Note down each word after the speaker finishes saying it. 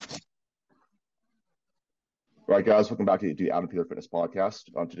All right, guys, welcome back to the Adam Peter Fitness Podcast.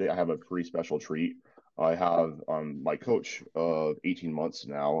 Today, I have a pretty special treat. I have my coach of 18 months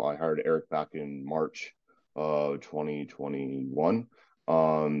now. I hired Eric back in March of 2021,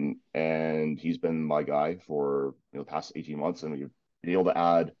 and he's been my guy for the past 18 months, and we've been able to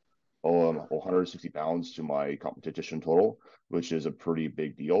add 160 pounds to my competition total, which is a pretty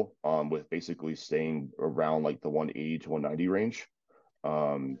big deal. With basically staying around like the 180 to 190 range.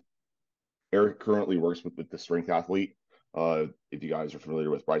 Um, Eric currently works with the strength athlete. If you guys are familiar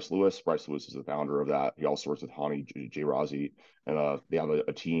with Bryce Lewis is the founder of that. He also works with Hani J. Razi, and they have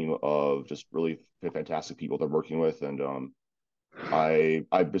a team of just really fantastic people they're working with. And I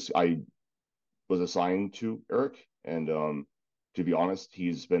was assigned to Eric, and to be honest,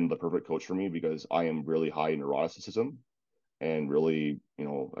 he's been the perfect coach for me because I am really high in neuroticism and really,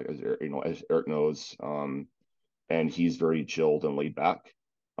 like as Eric knows, and he's very chilled and laid back.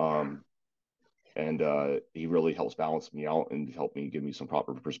 Um, and he really helps balance me out and help me give me some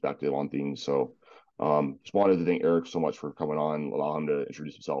proper perspective on things. So, just wanted to thank Eric so much for coming on. Allow him to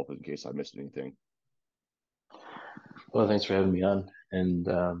introduce himself in case I missed anything. Well, thanks for having me on, and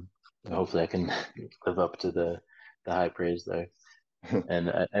hopefully I can live up to the high praise there. And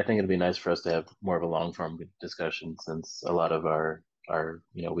I think it'd be nice for us to have more of a long form discussion since a lot of our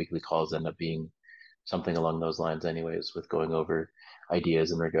weekly calls end up being something along those lines, anyways, with going over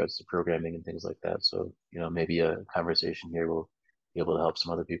ideas in regards to programming and things like that. So maybe a conversation here will be able to help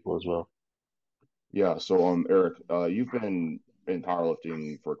some other people as well. Yeah. So, Eric, you've been in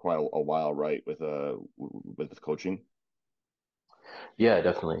powerlifting for quite a while, right? With coaching. Yeah,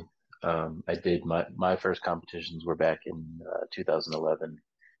 definitely. I did my first competitions were back in 2011.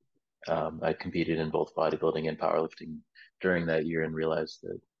 I competed in both bodybuilding and powerlifting during that year and realized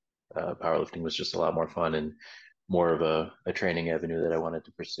that powerlifting was just a lot more fun and more of a training avenue that I wanted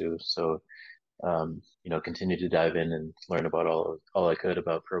to pursue. So, continued to dive in and learn about all I could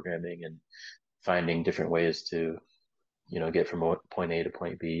about programming and finding different ways to, get from point A to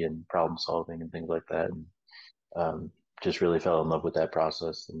point B and problem solving and things like that. And um, just really fell in love with that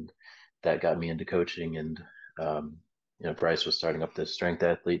process, and that got me into coaching. And um, Bryce was starting up this strength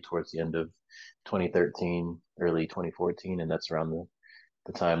athlete towards the end of 2013, early 2014, and that's around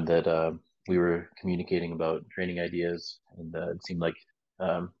the time that we were communicating about training ideas, and it seemed like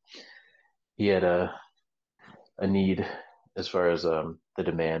um, he had a need as far as the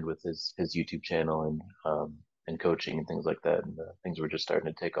demand with his YouTube channel and coaching and things like that, and things were just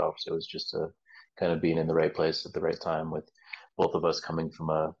starting to take off. So it was just kind of being in the right place at the right time with both of us coming from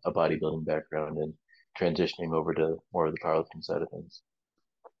a bodybuilding background and transitioning over to more of the powerlifting side of things.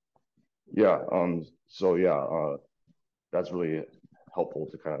 Yeah. So yeah, that's really helpful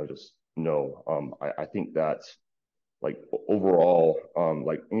to kind of just know. I think that like overall,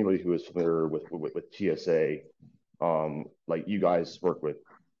 like anybody who is familiar with TSA, like you guys work with,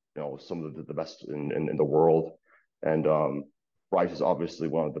 some of the best in the world, and Bryce is obviously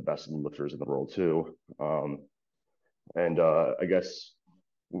one of the best lifters in the world too. And I guess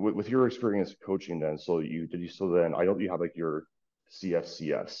with your experience coaching, then, so then I know you have like your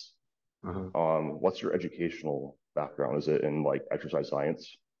CFCS. Mhm. What's your educational background? Is it in like exercise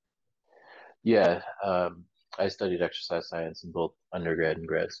science? Yeah, I studied exercise science in both undergrad and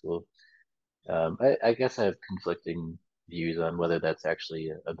grad school. I guess I have conflicting views on whether that's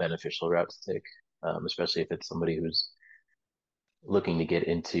actually a beneficial route to take, especially if it's somebody who's looking to get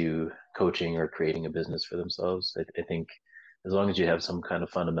into coaching or creating a business for themselves. I think as long as you have some kind of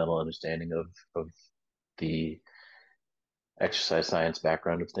fundamental understanding of the exercise science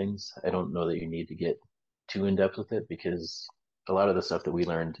background of things, I don't know that you need to get too in depth with it because a lot of the stuff that we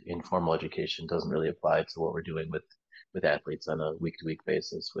learned in formal education doesn't really apply to what we're doing with athletes on a week to week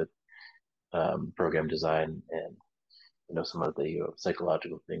basis with program design and some of the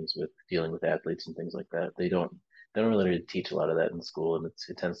psychological things with dealing with athletes and things like that. They don't really teach a lot of that in school, and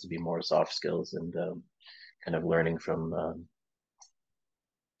it tends to be more soft skills and kind of learning from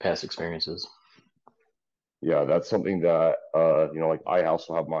past experiences. Yeah, that's something that like I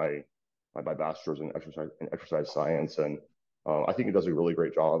also have my bachelor's in exercise science, and I think it does a really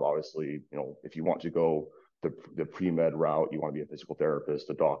great job. Obviously, if you want to go the pre med route, you want to be a physical therapist,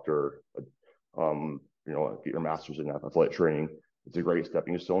 a doctor, get your master's in athletic training. It's a great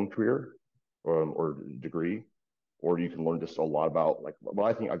stepping stone career or degree, or you can learn just a lot about like what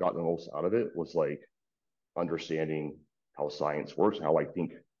I think I got the most out of it was like understanding how science works, how I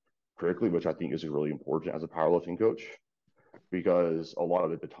think critically, which I think is really important as a powerlifting coach, because a lot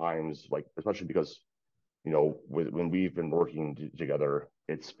of the times, like especially because when we've been working together,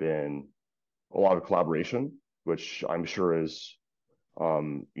 it's been a lot of collaboration, which I'm sure is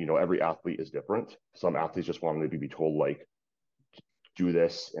Every athlete is different. Some athletes just want to maybe be told like do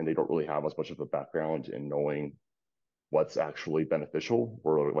this, and they don't really have as much of a background in knowing what's actually beneficial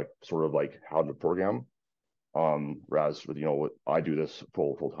or like sort of like how to program. Whereas with what I do this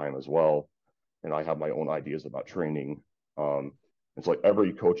full time as well, and I have my own ideas about training. It's like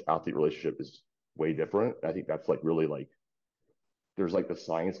every coach athlete relationship is way different. I think that's like really like there's like the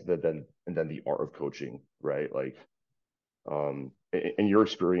science that then and then the art of coaching, right? Like in your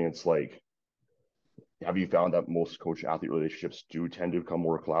experience, like have you found that most coach athlete relationships do tend to become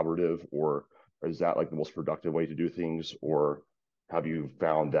more collaborative, or is that like the most productive way to do things? Or have you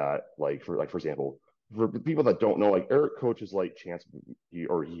found that for example, for people that don't know, like Eric coaches like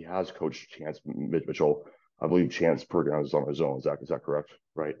he has coached Chance Mitchell. I believe Chance programs on his own. Is that correct?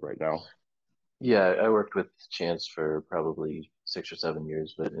 Right now. Yeah, I worked with Chance for probably 6 or 7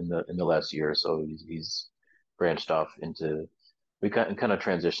 years, but in the last year or so, he's branched off into we kind of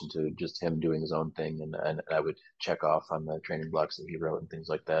transitioned to just him doing his own thing, and I would check off on the training blocks that he wrote and things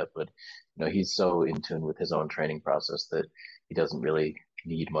like that. But he's so in tune with his own training process that he doesn't really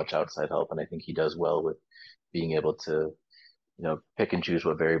need much outside help, and I think he does well with being able to pick and choose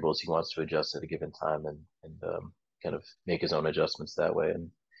what variables he wants to adjust at a given time, and kind of make his own adjustments that way.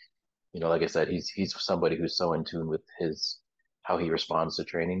 And like I said, he's somebody who's so in tune with his how he responds to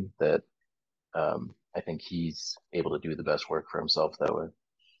training that I think he's able to do the best work for himself that way.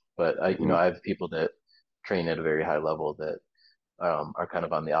 But Hmm. I have people that train at a very high level that are kind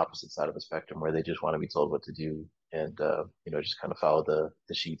of on the opposite side of the spectrum where they just want to be told what to do and just kind of follow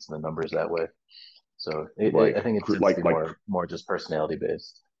the sheets and the numbers that way. So I Like think it tends to be more just personality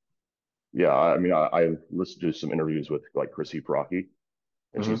based. yeah. I mean, I listened to some interviews with like Chrissy Perocky,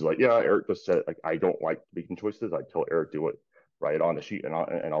 and she's Hmm. like, yeah, Eric just said like I don't like making choices. I tell Eric do it, write it on the sheet, and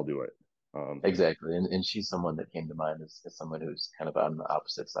I'll do it. Um, Exactly. And she's someone that came to mind as someone who's kind of on the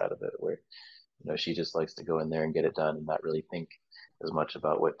opposite side of it, where she just likes to go in there and get it done and not really think as much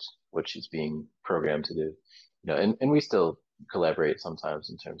about what she's being programmed to do. And we still collaborate sometimes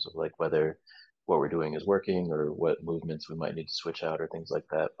in terms of like whether what we're doing is working or what movements we might need to switch out or things like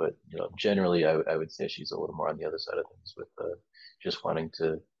that. But generally, I would say she's a little more on the other side of things with just wanting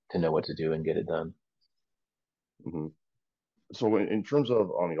to know what to do and get it done. mhm. So in terms of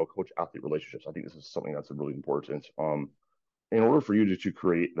coach athlete relationships, I think this is something that's really important. In order for you to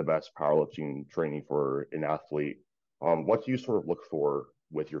create the best powerlifting training for an athlete, what do you sort of look for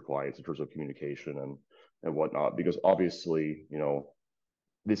with your clients in terms of communication and whatnot? Because obviously,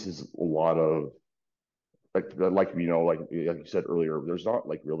 this is a lot of like you said earlier, there's not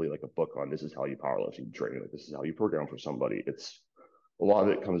like really like a book on this is how you powerlifting train, like this is how you program for somebody. It's a lot of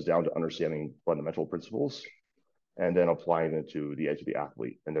it comes down to understanding fundamental principles and then applying it to the edge of the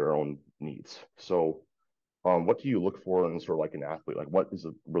athlete and their own needs. So, what do you look for in sort of like an athlete? Like, what is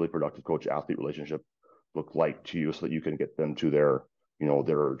a really productive coach athlete relationship look like to you so that you can get them to their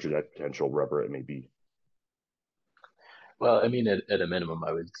genetic potential, wherever it may be? Well, I mean, at a minimum,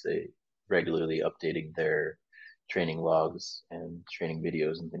 I would say regularly updating their training logs and training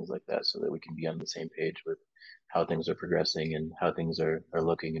videos and things like that so that we can be on the same page with how things are progressing and how things are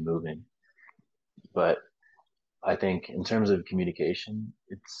looking and moving. But I think in terms of communication,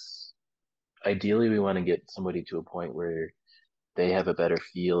 it's ideally we want to get somebody to a point where they have a better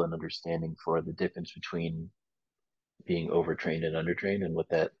feel and understanding for the difference between being overtrained and undertrained and what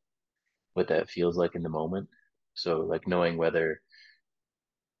that feels like in the moment. So like knowing whether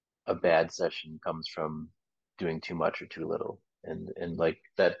a bad session comes from doing too much or too little. And like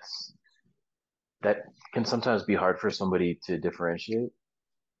that can sometimes be hard for somebody to differentiate.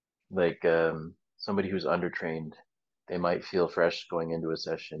 Like somebody who's undertrained, they might feel fresh going into a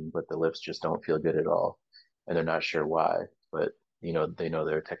session, but the lifts just don't feel good at all. And they're not sure why. But they know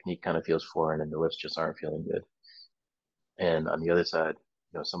their technique kind of feels foreign and the lifts just aren't feeling good. And on the other side,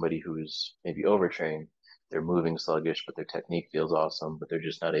 somebody who's maybe overtrained, they're moving sluggish, but their technique feels awesome, but they're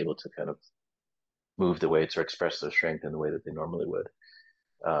just not able to kind of move the weights or express their strength in the way that they normally would.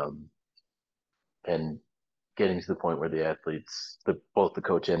 Um, and getting to the point where the athletes, both the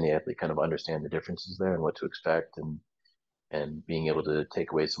coach and the athlete, kind of understand the differences there and what to expect, and being able to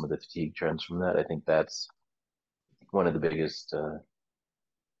take away some of the fatigue trends from that. I think that's one of the biggest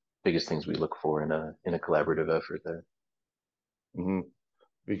things we look for in a collaborative effort there. Hmm.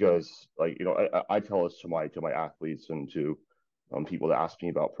 Because like I tell this to my athletes and to people that ask me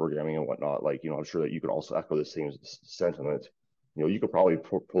about programming and whatnot. Like I'm sure that you could also echo the same sentiment. You could probably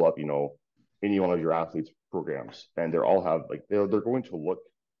pull up any one of your athletes' programs, and they're all have like they're going to look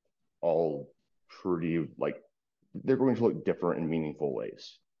all pretty like they're going to look different in meaningful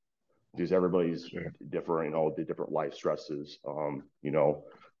ways. because everybody's Sure. different, the different life stresses.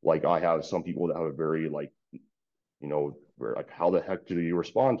 Like I have some people that have a very like, where like, how the heck do you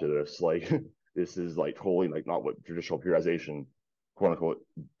respond to this? Like, this is like totally like not what traditional periodization, quote unquote,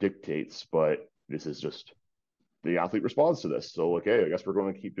 dictates, but this is just the athlete responds to this. So, okay, I guess we're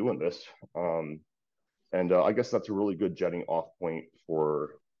going to keep doing this. Um, and I guess that's a really good jetting off point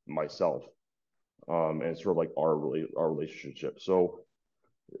for myself. And it's sort of like our relationship. So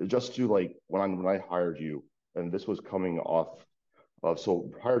just to like when I hired you, and this was coming off of so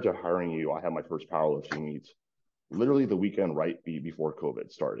prior to hiring you, I had my first powerlifting meets literally the weekend before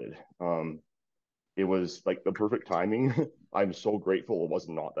COVID started. It was like the perfect timing. I'm so grateful it was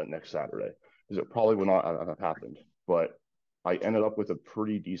not that next Saturday because it probably would not have happened. But I ended up with a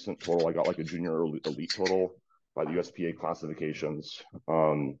pretty decent total. I got like a junior elite total by the USPA classifications.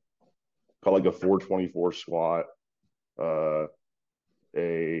 Got like a 424 squat, uh,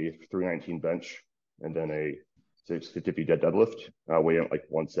 a 319 bench, and then a 650 deadlift. Weighing at like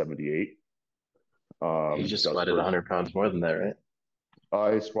 178. You just Just squatted for 100 pounds more than that, right?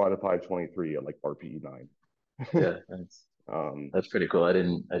 I squatted 523 at like RPE 9. Yeah, um, that's pretty cool. I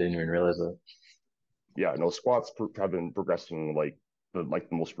didn't even realize that. yeah, no, squats have been progressing like the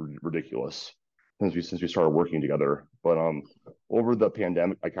most ridiculous since we started working together. But over the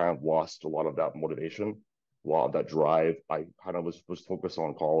pandemic, I kind of lost a lot of that motivation, a lot of that drive. I kind of was focused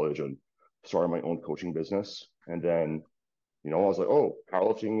on college and starting my own coaching business, and then I was like, oh,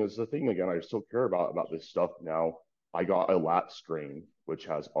 powerlifting is a thing again. I still care about this stuff now. I got a lat strain, which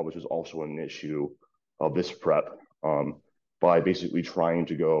is also an issue of this prep. By basically trying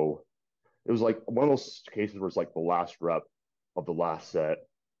to go, it was like one of those cases where it's like the last rep of the last set,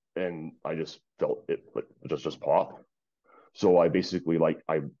 and I just felt it, but just pop. So I basically like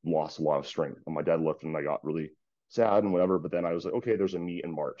I lost a lot of strength on my deadlift, and I got really sad and whatever. But then I was like, okay, there's a meet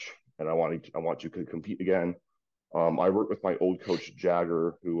in March, and I want to compete again. I worked with my old coach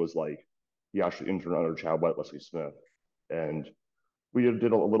Jagger, who was like he actually interned under Chad Wesley Smith, and we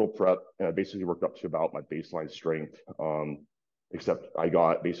did a little prep, and I basically worked up to about my baseline strength. Except I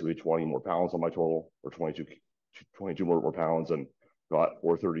got basically 20 more pounds on my total, or 22 more pounds, and got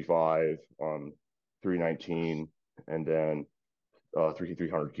 435, 319, and then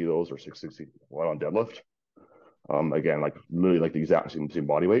 300 kilos or 661 on deadlift. Again, like literally like the exact same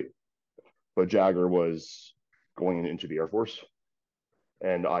body weight. But Jagger was going into the Air Force,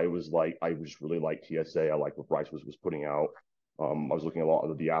 and I just really liked TSA. I liked what Bryce was putting out. I was looking at a lot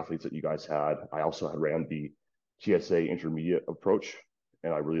of the athletes that you guys had. I also had ran the TSA intermediate approach,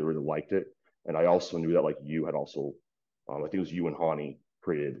 and I really liked it. And I also knew that like you had also, I think it was you and Hani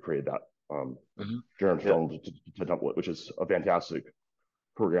created that Hmm. Jerem Yeah. Film to template, which is a fantastic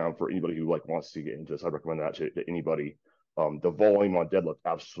program for anybody who like wants to get into this. I recommend that to anybody. The volume on deadlift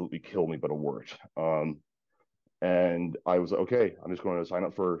absolutely killed me, but it worked. And I was like, okay, I'm just going to sign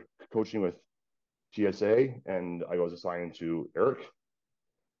up for coaching with TSA, and I was assigned to Eric.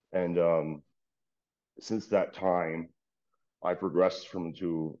 And since that time, I progressed from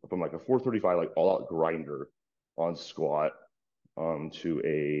like a 435 like all out grinder on squat to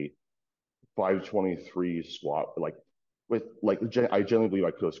a 523 squat like with like I genuinely believe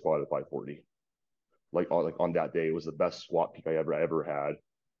I could have squatted 540 like on that day. It was the best squat peak I ever had.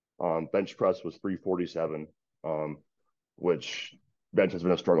 Bench press was 347, um, which bench has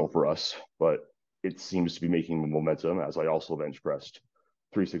been a struggle for us, but it seems to be making momentum as I also bench pressed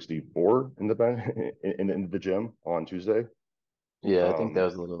 364 in the bench in the gym on Tuesday. Yeah, I think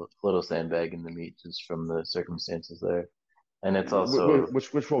that Um, was a little sandbag in the meat just from the circumstances there. And it's which, also,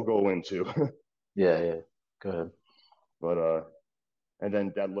 which we'll go into, yeah, yeah. Go ahead. but and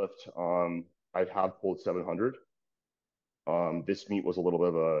then deadlift. I have pulled 700. This meet was a little bit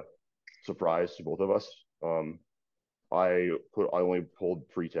of a surprise to both of us. I only pulled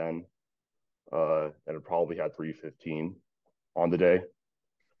 310, and it probably had 315 on the day.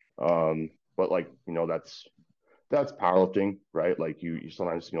 But like that's powerlifting, right? Like you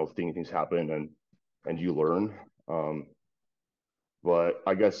sometimes things happen and you learn. Um, but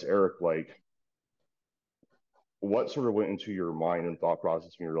I guess Eric, like, what sort of went into your mind and thought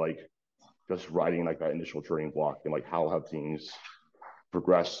process when you're like just writing like that initial training block, and like how have things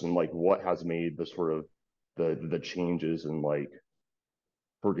progressed, and like what has made the sort of the changes in like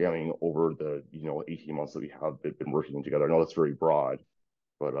programming over the 18 months that we have been working together? I know that's very broad,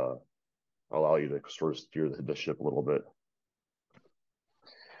 but I'll allow you to sort of steer the ship a little bit.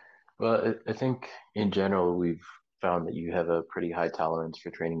 Well, I think in general, we've found that you have a pretty high tolerance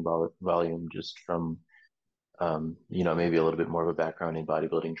for training volume just from, maybe a little bit more of a background in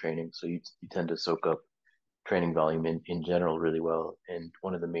bodybuilding training. So you tend to soak up training volume in general really well. And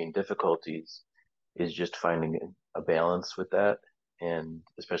one of the main difficulties is just finding a balance with that, and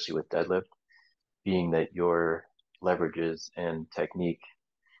especially with deadlift, being that your leverages and technique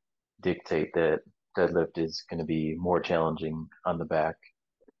dictate that deadlift is going to be more challenging on the back.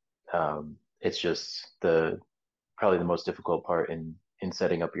 It's just the probably the most difficult part in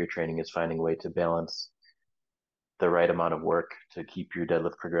setting up your training is finding a way to balance the right amount of work to keep your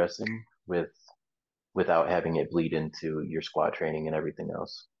deadlift progressing without having it bleed into your squat training and everything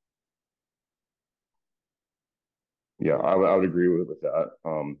else. Yeah, I would agree with that.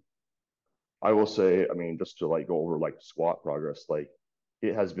 I will say, I mean, just to like go over like squat progress, like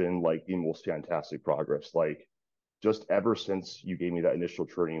it has been like the most fantastic progress. Like just ever since you gave me that initial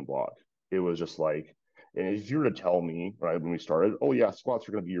training block, it was just like, and if you were to tell me right when we started, oh yeah, squats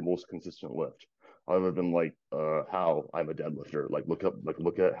are going to be your most consistent lift, I would have been like, how? I'm a deadlifter. Like look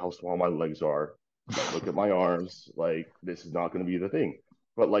at how small my legs are. Look at my arms. Like this is not going to be the thing.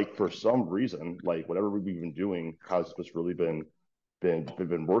 But like for some reason, like whatever we've been doing has just really been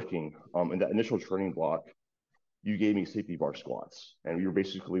working. In that initial training block, you gave me safety bar squats, and we were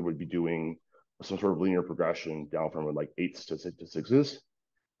basically would be doing some sort of linear progression down from like eights to sixes,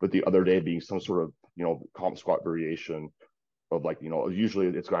 but the other day being some sort of comp squat variation of like usually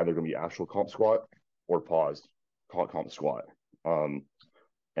it's either going to be actual comp squat or paused comp squat. Um,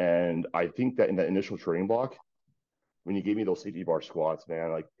 and I think that in that initial training block, when you gave me those safety bar squats,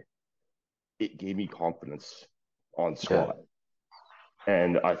 man, like it gave me confidence on Yeah. squat.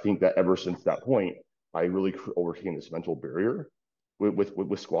 And I think that ever since that point, I really overcame this mental barrier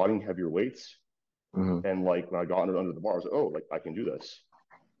with squatting heavier weights. Hmm. And like when I got under the bar, I was like, oh, like I can do this.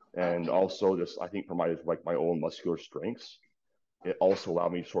 And also just I think for my own muscular strengths, it also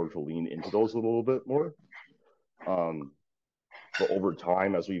allowed me sort of to lean into those a little bit more. Um, but over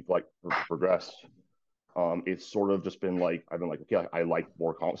time, as we've like progressed, it's sort of just been like I've been like, okay, I like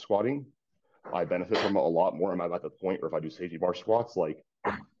more comp squatting. I benefit from it a lot more. I'm at the point where if I do safety bar squats, like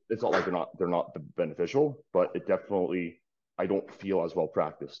it's not like they're not beneficial, but it definitely I don't feel as well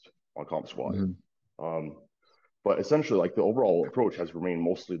practiced on comp squat. Hmm. Um, but essentially, like the overall approach has remained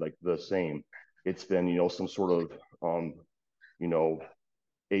mostly like the same. It's been some sort of you know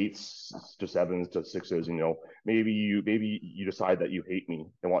eights to sevens to sixes. Maybe you decide that you hate me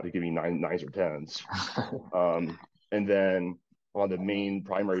and want to give me nines or tens. Um, and then on the main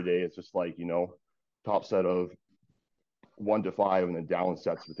primary day, it's just like top set of 1 to 5, and then down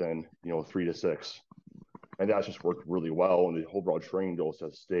sets within 3 to 6, and that's just worked really well. And the overall training dose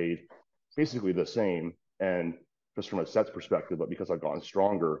has stayed basically the same, and just from a sets perspective, but because I've gotten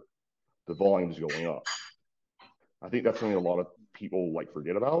stronger, the volume is going up. I think that's something a lot of people like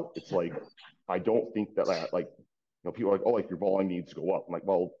forget about. It's like I don't think that like people are like, oh, like your volume needs to go up. I'm like,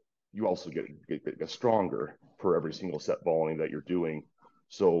 well, you also get stronger for every single set volume that you're doing.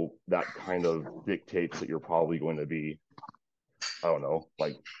 So that kind of dictates that you're probably going to be, I don't know,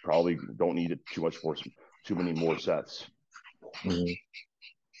 like probably don't need it too many more sets. Hmm.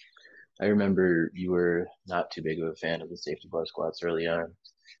 I remember you were not too big of a fan of the safety bar squats early on,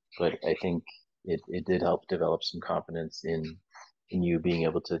 but I think it did help develop some confidence in you being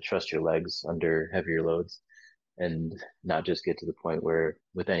able to trust your legs under heavier loads and not just get to the point where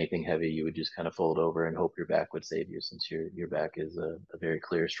with anything heavy you would just kind of fold over and hope your back would save you, since your back is a very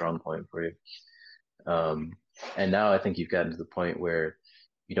clear strong point for you. Um, and now I think you've gotten to the point where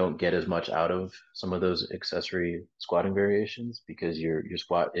you don't get as much out of some of those accessory squatting variations because your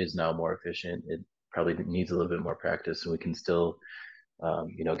squat is now more efficient. It probably needs a little bit more practice, and we can still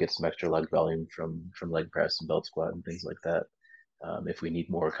get some extra leg volume from leg press and belt squat and things like that. If we need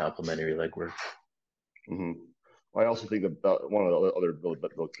more complementary leg work. Mm-hmm. I also think that one of the other really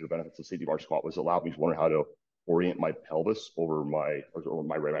benefits of safety bar squat was allowed me to learn how to orient my pelvis over my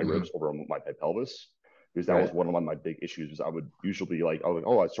Hmm. ribs over my pelvis, because that was Right. one of my big issues. Was I would usually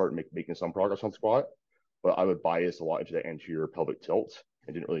oh, I started making some progress on squat, but I would bias a lot into the anterior pelvic tilt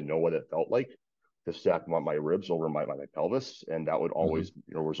and didn't really know what it felt like to stack my ribs over my pelvis, and that would Hmm. always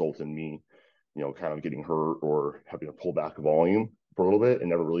result in me kind of getting hurt or having to pull back volume for a little bit and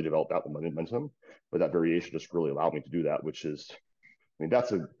never really develop that momentum. But that variation just really allowed me to do that, which is, I mean,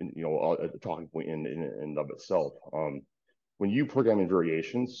 that's a talking point in of itself. When you program in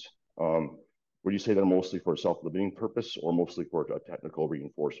variations, would you say they're mostly for a self-limiting purpose or mostly for a technical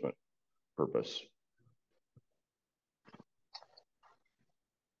reinforcement purpose?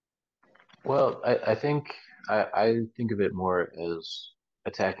 Well, I think I think of it more as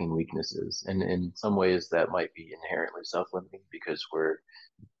attacking weaknesses, and in some ways that might be inherently self-limiting because we're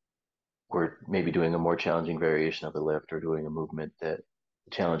maybe doing a more challenging variation of the lift or doing a movement that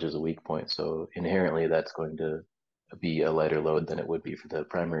challenge is a weak point. So inherently, that's going to be a lighter load than it would be for the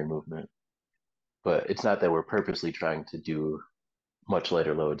primary movement. But it's not that we're purposely trying to do much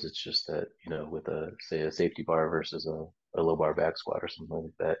lighter loads. It's just that, with say a safety bar versus a low bar back squat or something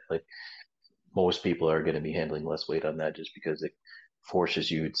like that, like most people are going to be handling less weight on that just because it forces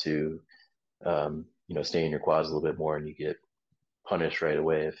you to, stay in your quads a little bit more, and you get punished right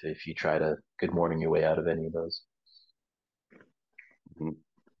away if you try to good morning your way out of any of those. Mhm.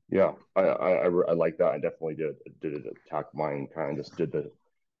 Yeah, I like that. I definitely did attack mine. Kind of just did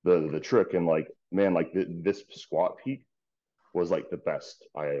the trick, and like man, like this squat peak was like the best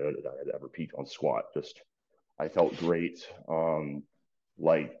I had ever peaked on squat. Just I felt great.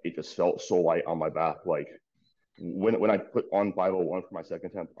 Like it just felt so light on my back. Like when I put on 501 for my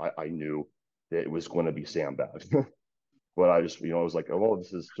second attempt, I knew that it was going to be sandbagged. But I just I was like, oh well,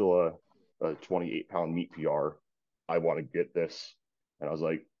 this is still a 28-pound meat PR. I want to get this, and I was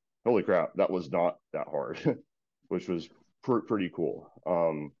like, holy crap, that was not that hard, which was pretty cool.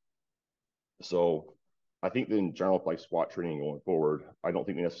 So I think that in general, like squat training going forward, I don't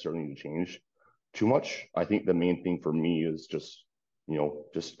think we necessarily need to change too much. I think the main thing for me is just,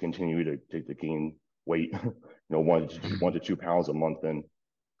 just continue to gain weight, 1 to 2 pounds a month and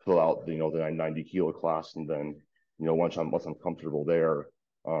fill out, the 90 kilo class. And then, once I'm comfortable there,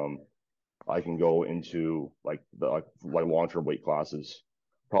 um, I can go into like the like long-term weight classes,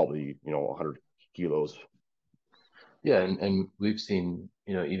 probably, 100 kilos. Yeah, and we've seen,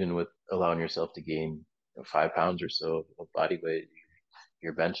 even with allowing yourself to gain 5 pounds or so of body weight,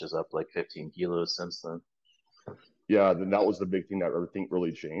 your bench is up like 15 kilos since then. Yeah, then that was the big thing that I think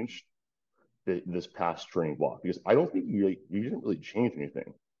really changed this past training block because I don't think you didn't really change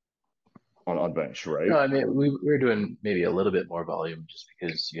anything on bench, No, right? I mean we were doing maybe a little bit more volume just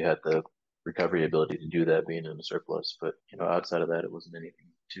because you had the recovery ability to do that being in a surplus, but outside of that, it wasn't anything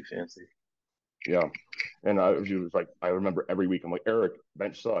too fancy. Yeah. And I was like, I remember every week, I'm like, Eric,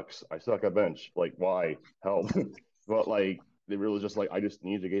 bench sucks. I suck at bench. Like, why? Help. But like, they really just like, I just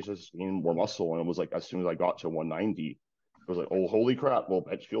needed to gain more muscle. And it was like, as soon as I got to 190, it was like, oh, holy crap. Well,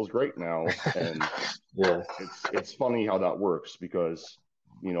 bench feels great now. And Yeah, it's funny how that works because,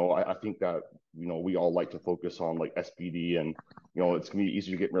 I think that, we all like to focus on like SPD and, it's going to be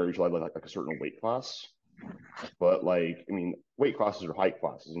easy to get married to like a certain weight class. But like, I mean, weight classes are height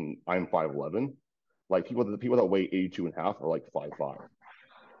classes, and I'm 5'11". Like the people that weigh 82 and a half are like 5'5",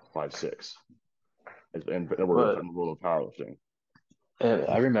 5'6", and we're but in the world of powerlifting.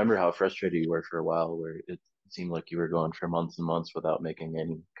 I remember how frustrated you were for a while, where it seemed like you were going for months and months without making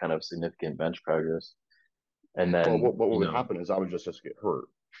any kind of significant bench progress. And Well, then, what would happen is I would just get hurt.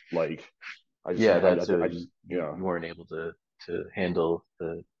 Like yeah, that's so I just yeah. you weren't able to handle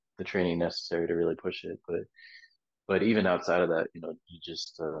the training necessary to really push it. But even outside of that, you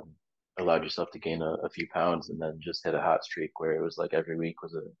just allowed yourself to gain a few pounds and then just hit a hot streak where it was like every week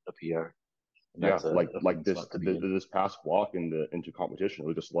was a PR, and Yeah, that's like a fun this spot to be in. this past walk into competition, it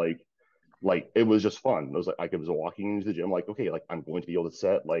was just like it was just fun. It was like I was walking into the gym, like okay, like I'm going to be able to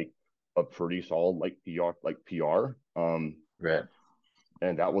set like a pretty solid like PR. Right.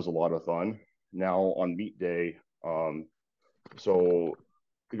 And that was a lot of fun. Now on meet day, so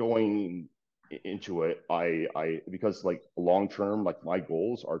going into it, I because like long term, like my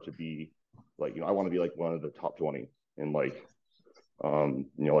goals are to be like I want to be like one of the top 20 in like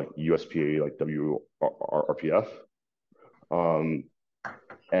like USPA like WRPF. Um,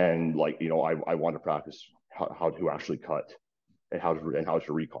 and like I want to practice how to actually cut and how to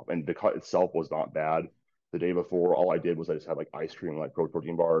recomp. And the cut itself was not bad. The day before, all I did was I just had like ice cream, like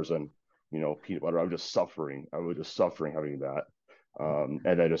protein bars, and peanut butter. I was just suffering. I was just suffering having that.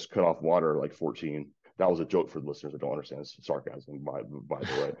 And I just cut off water like 14. That was a joke for the listeners that don't understand. It's sarcasm, by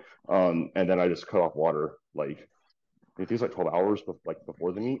the way. And then I just cut off water like it feels like 12 hours like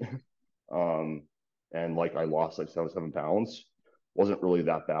before the meet. Um, and like I lost like 7 pounds. Wasn't really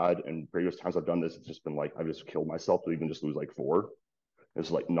that bad. And previous times I've done this, it's just been like I've just killed myself to even just lose like 4.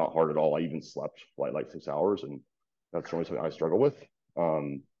 It's like not hard at all. I even slept like 6 hours, and that's the only thing I struggle with.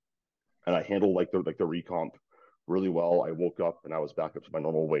 Um, and I handled like the recomp really well. I woke up and I was back up to my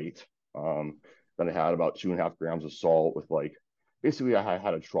normal weight. Then I had about 2.5 grams of salt with like basically I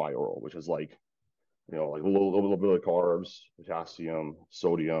had a tri oral, which is like like a little bit of carbs, potassium,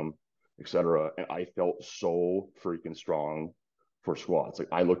 sodium, etc. And I felt so freaking strong for squats. Like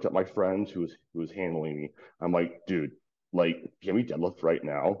I looked at my friend who was handling me. I'm like, dude, like can we deadlift right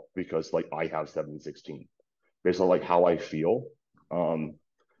now? Because like I have 716 based on like how I feel. Um,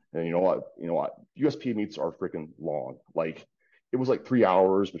 and you know what, USP meets are freaking long. Like it was like 3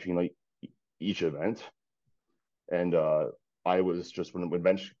 hours between like each event, and I was just when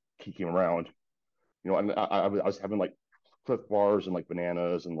bench came around, and I was having like Cliff bars and like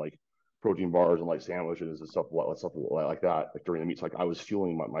bananas and like protein bars and like sandwiches and stuff like that like during the meets. Like I was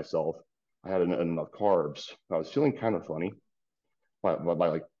feeling myself. I had enough carbs. I was feeling kind of funny. My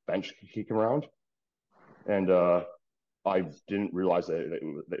like bench came around, and I didn't realize that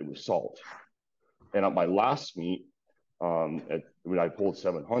it was salt. And at my last meet, when I pulled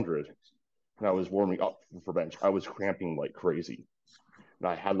 700 and I was warming up for bench, I was cramping like crazy. And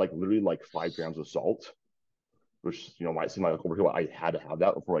I had like literally like 5 grams of salt, which might seem like overkill. I had to have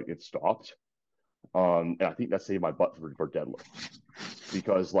that before it stopped. And I think that saved my butt for deadlift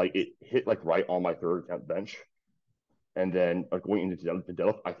because like it hit like right on my third attempt bench, and then going into the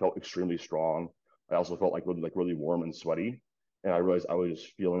deadlift, I felt extremely strong. I also felt like really warm and sweaty, and I realized I was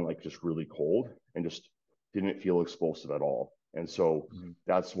feeling like just really cold and just didn't feel explosive at all. And so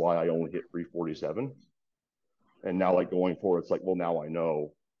that's why I only hit 347. And now like going forward, it's like, well, now I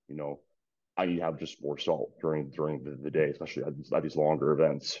know, I need to have just more salt during the day, especially at these longer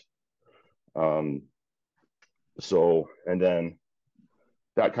events. Um, so and then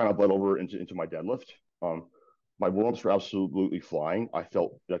that kind of bled over into my deadlift. Um, my warm-ups were absolutely flying. I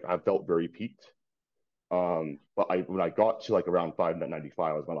felt very peaked. But when I got to like around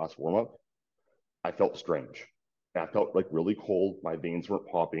 595 was my last warm-up, I felt strange. And I felt like really cold. My veins weren't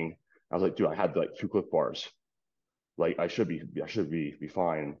popping. I was like, dude, I had like 2 Clif bars. Like I should be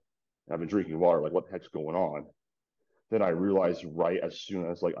fine. I've been drinking water. Like what the heck's going on? Then I realized right as soon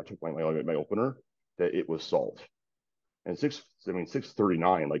as like I took my opener that it was salt. And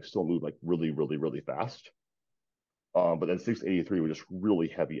 639 like still moved like really really really fast. But then 683 was just really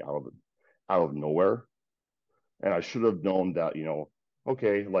heavy out of nowhere. And I should have known that,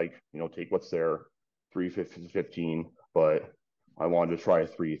 okay, like, take what's there, 315, but I wanted to try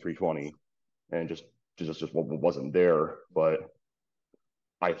 320 and just wasn't there. But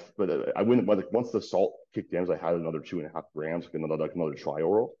I went, once the salt kicked in, I had another 2.5 grams, like another tri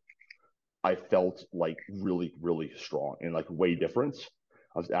oral. I felt like really, really strong and like way different.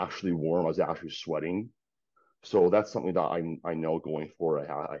 I was actually warm. I was actually sweating. So that's something that I know going forward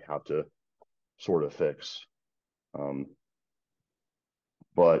I have to sort of fix. Um,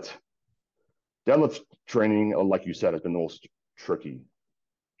 but deadlift training, like you said, has been the most tricky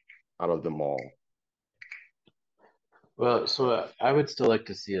out of them all. Well, so I would still like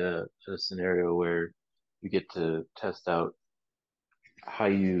to see a scenario where you get to test out how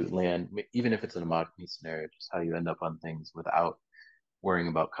you land, even if it's in a mock meet scenario, just how you end up on things without worrying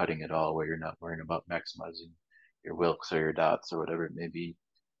about cutting at all, where you're not worrying about maximizing your Wilks or your dots or whatever it may be,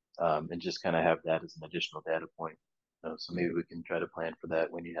 and just kind of have that as an additional data point. So maybe we can try to plan for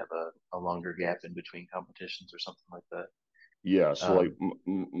that when you have a longer gap in between competitions or something like that. Yeah, so like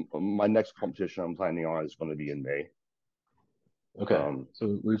Um, my next competition I'm planning on is going to be in May. okay,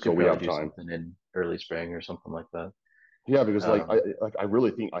 so we So could we probably have do time. something in early spring or something like that. Yeah, because Um, I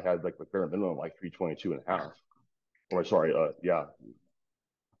really think I had like the bare minimum like 322 and a half. Or sorry, yeah,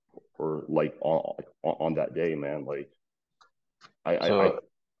 or like on that day, man. Like I so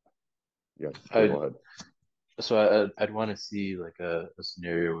yeah, go I ahead. I'd want to see like a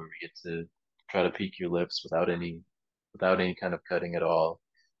scenario where we get to try to peak your lifts without any kind of cutting at all.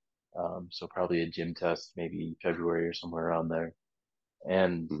 So probably a gym test, maybe February or somewhere around there,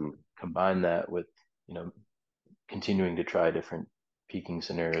 and Hmm. combine that with you know continuing to try different peaking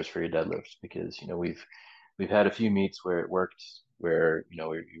scenarios for your deadlifts because we've had a few meets where it worked where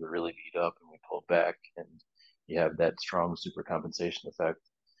you were really beat up and we pulled back and you have that strong super compensation effect.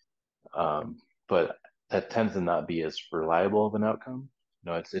 Um, but that tends to not be as reliable of an outcome.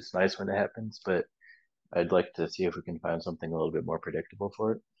 It's nice when it happens, but I'd like to see if we can find something a little bit more predictable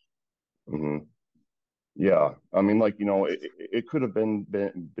for it. Hmm. Yeah, I mean, like it could have been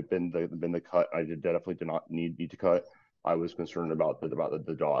the cut. Definitely did not need to cut. I was concerned about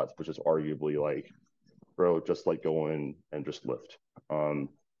the dots, which is arguably like, bro, just like go in and just lift. Um,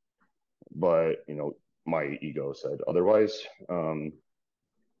 but my ego said otherwise.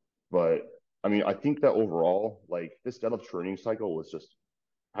 But I mean, I think that overall, like this deadlift training cycle was just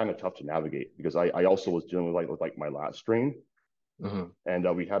kind of tough to navigate because I also was dealing with like my lat strain, Mm-hmm.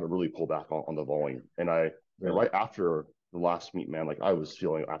 and we had to really pull back on the volume. And Really? right after the last meet, man, like I was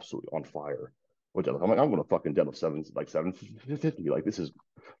feeling absolutely on fire. With deadlift. I'm like, I'm gonna fucking deadlift 750. Like this is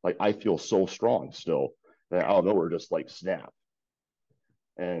like I feel so strong still. And out of nowhere, just like snap.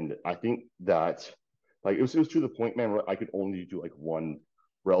 And I think that like it was to the point, man, where I could only do like one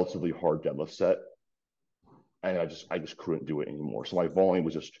relatively hard deadlift set, and I just couldn't do it anymore. So my volume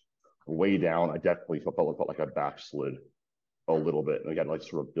was just way down. I definitely felt like I backslid a little bit, and again, like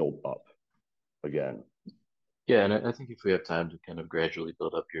sort of build up again. Yeah, and I think if we have time to kind of gradually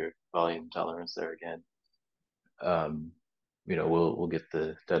build up your volume tolerance there again, um, we'll get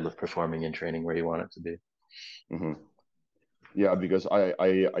the deadlift performing in training where you want it to be. Hmm. Yeah, because I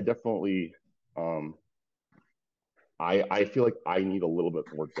definitely um I feel like I need a little bit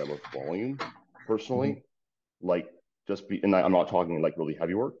more deadlift volume Hmm. personally. Like just be, and I'm not talking like really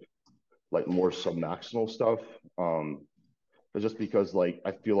heavy work, like more submaximal stuff. But just because like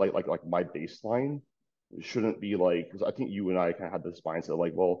I feel like my baseline shouldn't be like, because I think you and I kind of had this mindset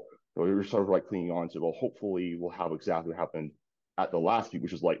like, well, we were sort of like clinging on to, well, hopefully we'll have exactly what happened at the last week,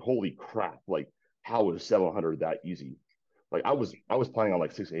 which is like, holy crap, like how was 700 that easy? Like I was planning on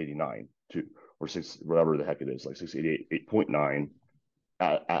like 689 to or six whatever the heck it is, like 688 8.9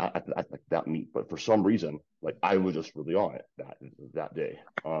 at that meet, but for some reason, like I was just really on it that day.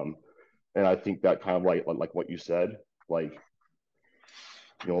 And I think that kind of like what you said, like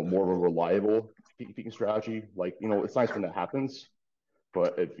more of a reliable peaking strategy. Like it's nice when that happens,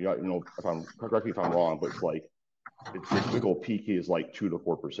 but if I'm correct me if I'm wrong, but it's like the typical peak is like 2 to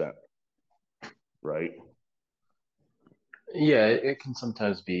 4%, right? Yeah, it can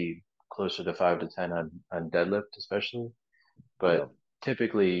sometimes be closer to 5 to 10 on deadlift, especially, Yeah. but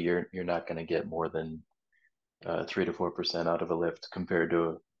typically you're not going to get more than 3 to 4% out of a lift compared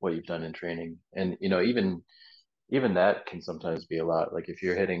to what you've done in training. And even that can sometimes be a lot. Like if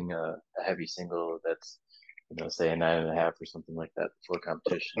you're hitting a heavy single that's say a 9.5 or something like that before I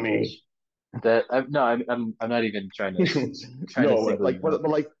competition, mean, which that no, I'm not even trying to trying to no, single like, you out.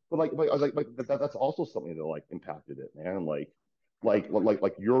 but I was like, that's also something that like impacted it, man. Like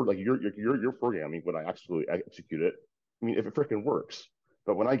your programming when I actually execute it. I mean, if it freaking works,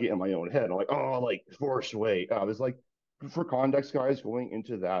 but when I get in my own head, I'm like, oh, like force weight. It's like for context, guys, going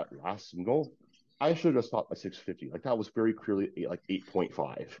into that last single, I should have stopped at 650. Like that was very clearly like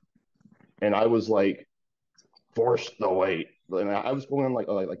 8.5, and I was like forced the weight, and I was going on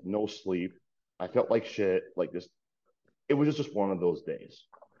like no sleep. I felt like shit. Like just it was just one of those days.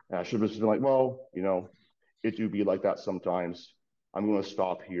 And I should have just been like, well, it do be like that sometimes. I'm going to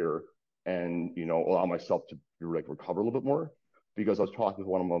stop here and, allow myself to like recover a little bit more because I was talking to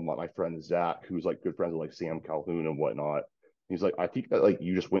one of my friends, Zach, who's like good friends with like Sam Calhoun and whatnot. He's like, I think that like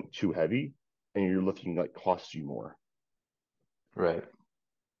you just went too heavy and your lifting like costs you more. Right.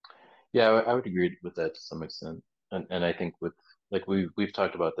 Yeah, I would agree with that to some extent. And I think with like we've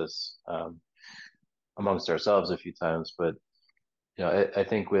talked about this amongst ourselves a few times, but I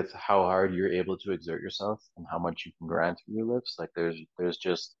think with how hard you're able to exert yourself and how much you can grind through your lifts, like there's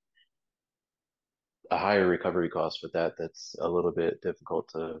just a higher recovery cost with that that's a little bit difficult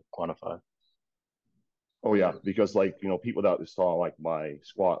to quantify. Oh yeah, because like people that saw like my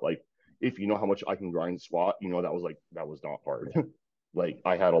squat, like if you know how much I can grind squat, that was not hard. Like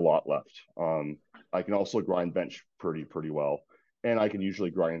I had a lot left. I can also grind bench pretty well, and I can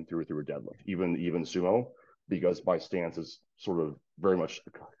usually grind through a deadlift, even sumo, because my stance is sort of very much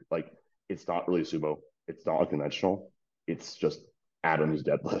like it's not really sumo, it's not unconventional, it's just Adam's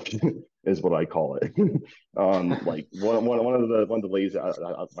deadlift is what I call it. Like one of the ladies at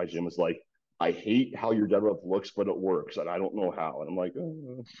my gym is like, I hate how your deadlift looks, but it works, and I don't know how. And I'm like,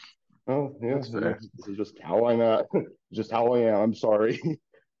 oh yeah, That's fair. this is just how I'm at, just how I am. I'm sorry.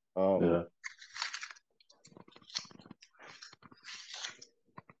 um, Yeah.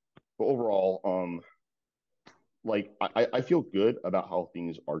 but overall, like I feel good about how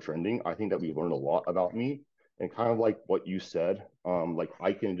things are trending. I think that we learned a lot about me, and kind of like what you said. Like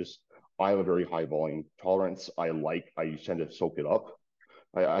I have a very high volume tolerance. I tend to soak it up.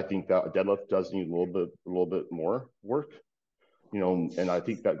 I think that a deadlift does need a little bit more work. And I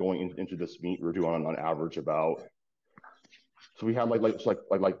think that going into this meet, we're doing on average about. So we had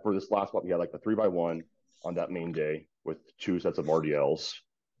like for this last one, we had like the 3x1 on that main day with two sets of RDLs,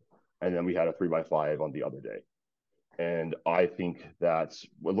 and then we had a 3x5 on the other day. And I think that's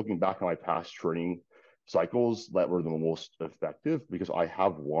when looking back on my past training cycles that were the most effective because I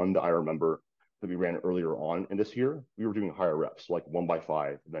have one that I remember that we ran earlier on in this year. We were doing higher reps, like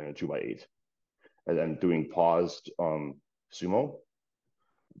 1x5, then a 2x8, and then doing paused sumo.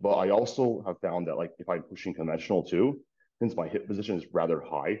 But I also have found that like if I'm pushing conventional too, since my hip position is rather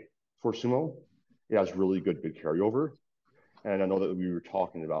high for sumo, it has really good carryover. And I know that we were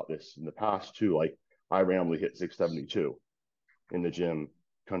talking about this in the past too. Like I randomly hit 672 in the gym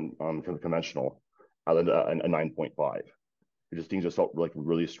from the conventional, I landed at a 9.5. It just things just felt like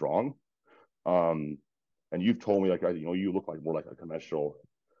really strong. Um, and you've told me like you look like more like a conventional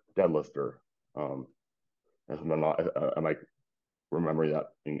deadlifter. Um, if I'm not, am I remembering that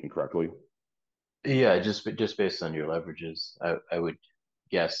incorrectly? Yeah, just based on your leverages, I would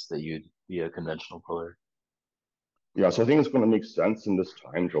guess that you'd be a conventional puller. Yeah, so I think it's going to make sense in this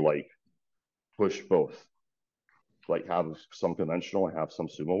time to like push both, like have some conventional and have some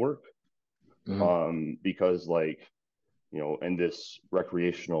sumo work. Hmm. Because like, in this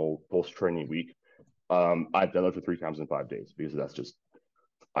recreational post training week, I've deadlifted 3 times in 5 days because that's just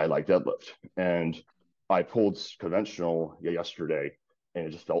I like deadlift. And I pulled conventional yesterday, and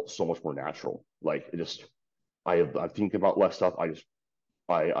it just felt so much more natural. Like it just I think about less stuff. I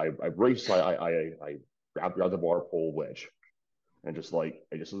brace, I grab the bar, pull wedge, and just like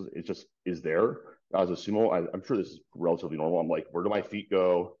it just is there. As a sumo, I'm sure this is relatively normal. I'm like, where do my feet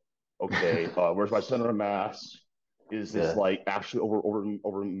go? Okay, where's my center of mass? Is this Yeah. like actually over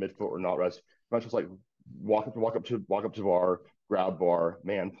midfoot or not? Rest. Not just like walk up to bar, grab bar,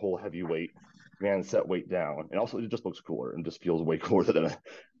 man, pull heavy weight, man, set weight down, and also it just looks cooler and just feels way cooler than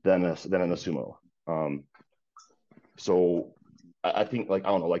in a sumo. Um, so I think like I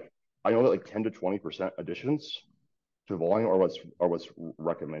don't know, like I know that like 10 to 20% additions to volume are what's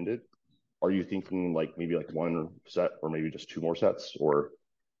recommended. Are you thinking like maybe like one set or maybe just two more sets, or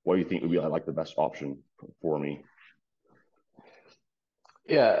what do you think would be like the best option for me?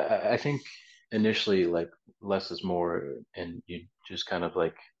 Yeah, I think initially like less is more, and you just kind of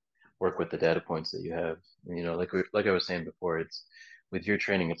like work with the data points that you have. You know, like I was saying before, it's with your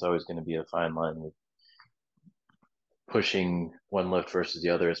training, it's always going to be a fine line with pushing one lift versus the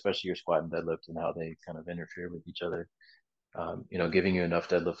other, especially your squat and deadlift and how they kind of interfere with each other. You know, giving you enough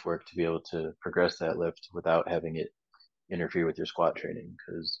deadlift work to be able to progress that lift without having it interfere with your squat training.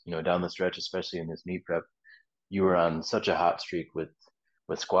 Because, you know, down the stretch, especially in this meet prep, you were on such a hot streak with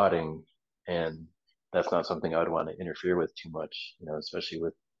squatting, and that's not something I would want to interfere with too much, you know, especially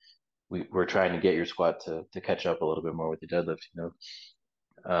with we're trying to get your squat to catch up a little bit more with the deadlift, you know.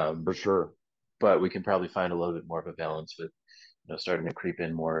 For sure. But we can probably find a little bit more of a balance with, you know, starting to creep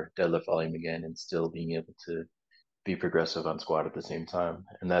in more deadlift volume again and still being able to be progressive on squat at the same time.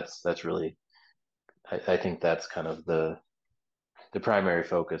 And that's really I think that's kind of the primary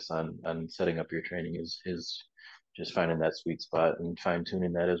focus on setting up your training is just finding that sweet spot and fine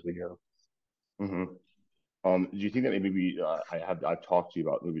tuning that as we go. Hmm. Do you think that maybe I've talked to you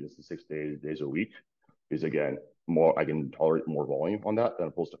about maybe just the 6 days a week? Because again, more I can tolerate more volume on that than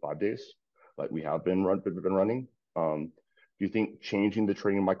opposed to 5 days, like we have been running. Do you think changing the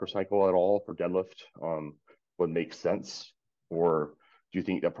training microcycle at all for deadlift would make sense, or do you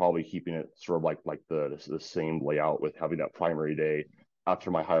think that probably keeping it sort of like the same layout with having that primary day after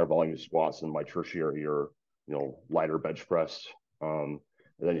my higher volume squats and my tertiary or lighter bench press, and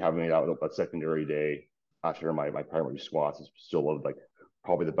then having it out that secondary day after my primary squats is still like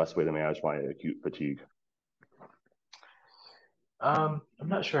probably the best way to manage my acute fatigue. I'm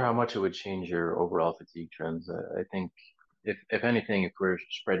not sure how much it would change your overall fatigue trends. I think if anything, if we're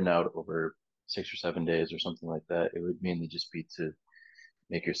spreading out over 6 or 7 days or something like that, it would mainly just be to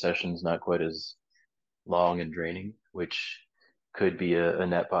make your sessions not quite as long and draining, which could be a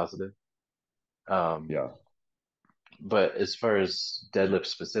net positive. Um, Yeah. but as far as deadlift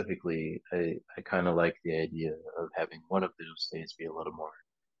specifically, I kind of like the idea of having one of those days be a little more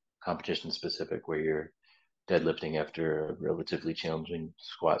competition specific, where you're deadlifting after a relatively challenging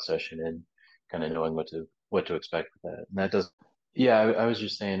squat session and kind of knowing what to expect with that. And that does, yeah, I was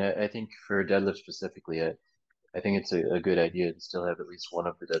just saying, I think for deadlift specifically, I think it's a good idea to still have at least one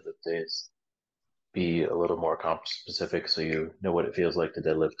of the deadlift days be a little more comp specific so you know what it feels like to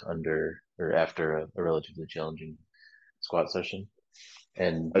deadlift under or after a relatively challenging squat session.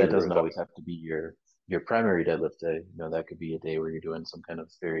 And I that agree doesn't with that. always have to be your primary deadlift day. You know, that could be a day where you're doing some kind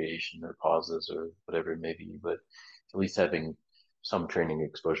of variation or pauses or whatever it may be, but at least having some training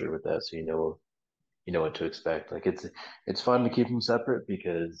exposure with that so you know what to expect. Like it's fun to keep them separate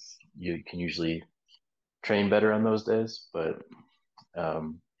because you can usually train better on those days, but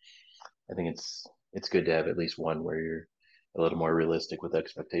um, I think it's good to have at least one where you're a little more realistic with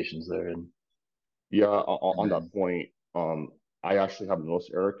expectations there, Yeah, and on that then point, I actually have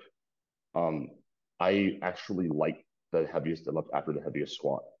noticed, Eric. Um, I actually like the heaviest deadlift after the heaviest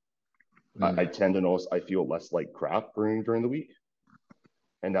squat. I mm, tend to notice I feel less like crap during the week,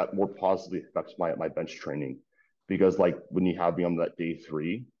 and that more positively affects my bench training. Because like when you have me on that day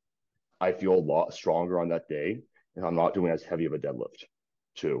three, I feel a lot stronger on that day, and I'm not doing as heavy of a deadlift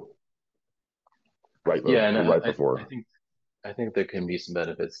too. yeah, and Right I before. think I think there can be some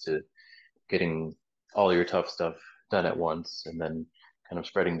benefits to getting all your tough stuff done at once and then kind of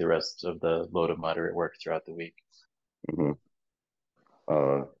spreading the rest of the low to moderate work throughout the week. Hmm.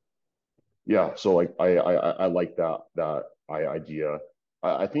 Uh, yeah, so like I like that idea.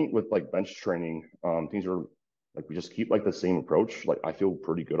 I think with like bench training, things are like we just keep like the same approach. Like I feel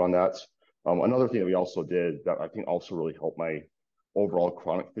pretty good on that. Another thing that we also did that I think also really helped my overall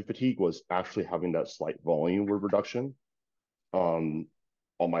chronic fatigue was actually having that slight volume reduction um,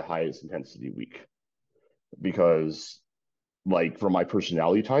 on my highest intensity week. Because, like, for my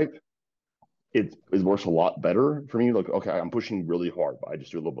personality type, it works a lot better for me. Like, okay, I'm pushing really hard, but I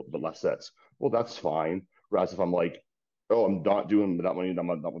just do a little bit less sets. Well, that's fine. Whereas if I'm like, oh, I'm not doing not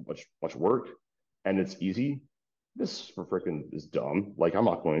much work, and it's easy, this for freaking is dumb. Like, I'm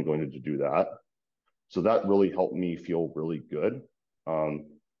not going to do that. So that really helped me feel really good. Um,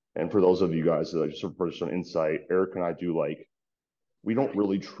 and for those of you guys that just for some insight, Eric and I do like we don't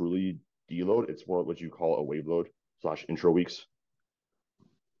really truly deload. It's more what you call a wave load slash intro weeks.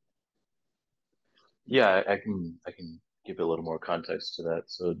 Yeah, I can give a little more context to that.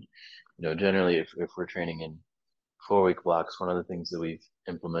 So, generally, if we're training in 4 week blocks, one of the things that we've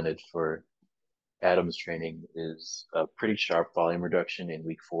implemented for Adam's training is a pretty sharp volume reduction in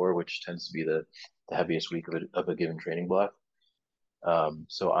week 4, which tends to be the heaviest week of a given training block.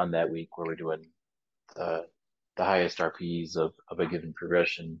 So on that week where we're doing the the highest RPEs of a given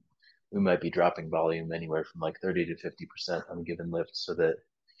progression, we might be dropping volume anywhere from like 30 to 50% on a given lift so that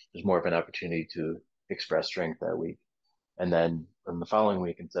there's more of an opportunity to express strength that week. And then on the following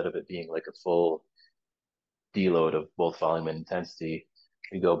week, instead of it being like a full deload of both volume and intensity,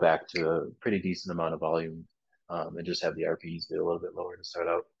 we go back to a pretty decent amount of volume and just have the RPEs be a little bit lower to start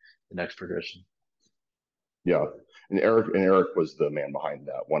out the next progression. Yeah, and Eric was the man behind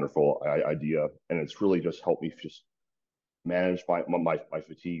that wonderful idea, and it's really just helped me just manage my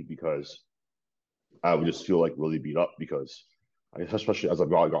fatigue because I would just feel like really beat up because especially as I've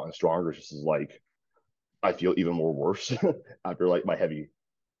gotten stronger, it's just like I feel even more worse after like my heavy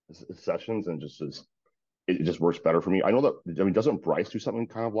sessions and just it just works better for me. I know that I mean doesn't Bryce do something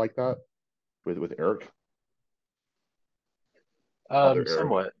kind of like that with Eric? Other Eric.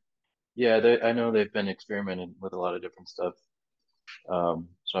 Somewhat. Yeah, I know they've been experimenting with a lot of different stuff.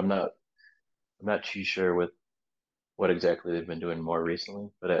 So I'm not too sure with what exactly they've been doing more recently,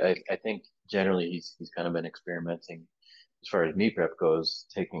 but I think generally he's kind of been experimenting as far as meet prep goes,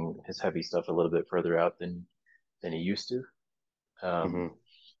 taking his heavy stuff a little bit further out than he used to. Um, Hmm.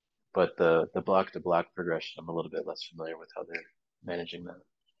 but the block to block progression, I'm a little bit less familiar with how they're managing that.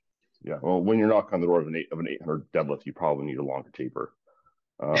 Yeah. Well, when you're knocking on the door of an 800 deadlift, you probably need a longer taper.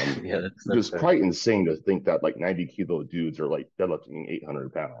 Yeah, that's It's fair. quite insane to think that like 90 kilo dudes are like deadlifting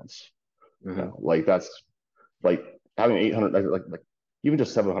 800 pounds. Hmm. Now, like that's like having 800, like even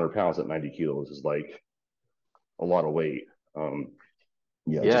just 700 pounds at 90 kilos is like a lot of weight. Um,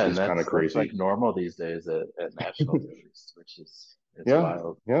 yeah, Yeah, and it's kind of that's like crazy. normal these days at nationals at least, which is it's Yeah,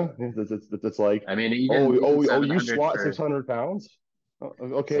 wild. yeah, it's like, I mean, even you 700 squat for 600 pounds? Oh,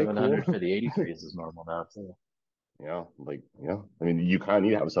 okay, 700 cool. for the 83s is normal now too. Yeah, like yeah. I mean, you kind of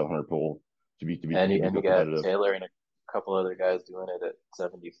need to have a 700 pull And to be you got competitive. Taylor and a couple other guys doing it at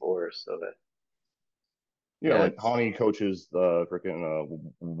 74. So that Yeah, yeah, like it's Hani coaches the freaking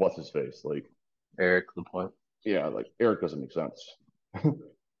what's his face? Like, Eric Lapointe. yeah, like Eric doesn't make sense.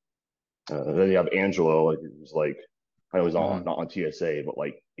 Then you have Angelo, like who's like I know he's Hmm. not on TSA, but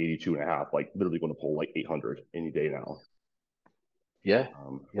like 82 and a half, like literally going to pull like 800 any day now. Yeah,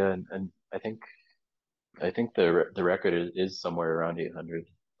 Um, yeah, and I think the record is somewhere around 800.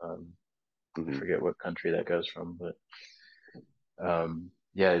 I mhm. forget what country that goes from, but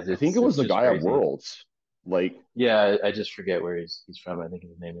yeah, I think it it's was the just guy at crazy. Worlds. Like Yeah, I just forget where he's from. I think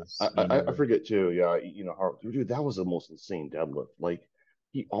his name is I Eno. forget too. Yeah, you know how dude, that was the most insane deadlift. Like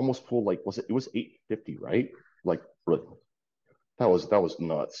he almost pulled like it was 850, right? Like really, that was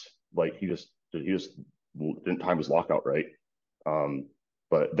nuts. Like he just didn't time his lockout right. Um,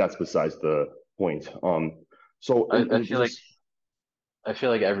 but that's besides the point. So I, I and feel like I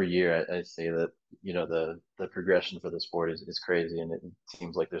feel like every year I say that the progression for the sport is crazy, and it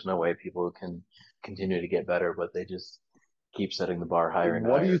seems like there's no way people can continue to get better, but they just keep setting the bar higher and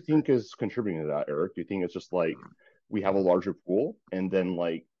what do you higher for. think is contributing to that, Eric? Do you think it's just like we have a larger pool and then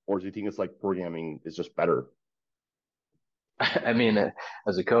like, or do you think it's like programming is just better? I mean,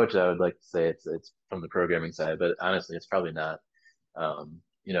 as a coach, I would like to say it's from the programming side, but honestly, it's probably not.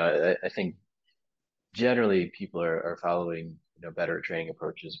 I think generally people are following better training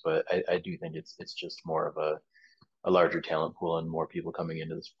approaches, but I do think it's just more of a larger talent pool and more people coming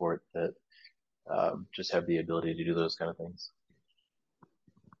into the sport that just have the ability to do those kind of things.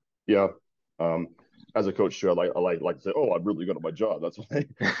 Yeah. Um, as a coach too, I like to say, oh, I'm really good at my job. That's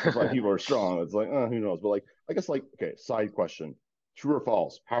why people are strong. It's like, who knows? But like, I guess like, okay, side question, true or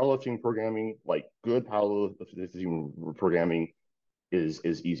false? Powerlifting programming, like good powerlifting programming is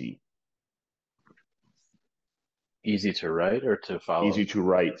easy. Easy to write or to Easy follow? to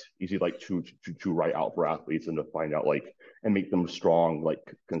write, easy like to write out for athletes and to find out like and make them strong like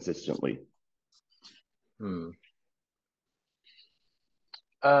consistently. Hmm.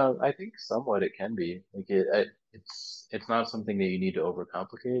 I think somewhat it can be. It's not something that you need to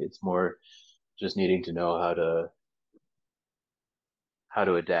overcomplicate. It's more just needing to know how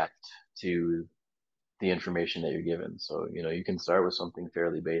to adapt to the information that you're given. So, you can start with something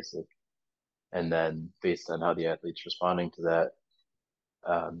fairly basic, and then based on how the athlete's responding to that,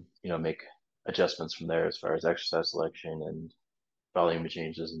 make adjustments from there as far as exercise selection and volume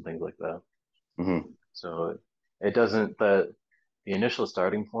changes and things like that. Mm-hmm. So it doesn't the initial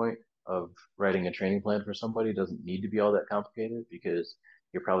starting point of writing a training plan for somebody doesn't need to be all that complicated because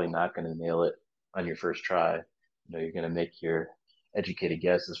you're probably not going to nail it on your first try. You're going to make your educated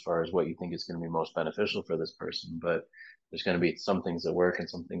guess as far as what you think is going to be most beneficial for this person, but there's going to be some things that work and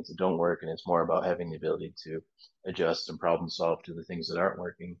some things that don't work, and it's more about having the ability to adjust and problem solve to the things that aren't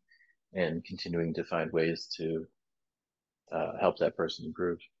working and continuing to find ways to help that person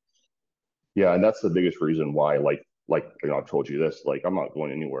improve. Yeah, and that's the biggest reason why I've told you this, like I'm not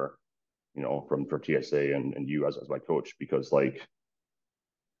going anywhere, from TSA and you as my coach because like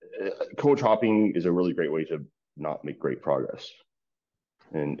coach hopping is a really great way to not make great progress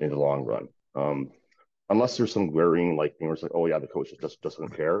in the long run. Unless there's some glaring like thing where it's like, oh yeah, the coach just doesn't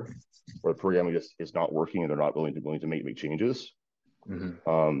care, or the programming just is not working and they're not willing to make changes. Mm-hmm.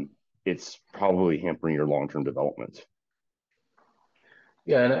 Um, it's probably hampering your long term development.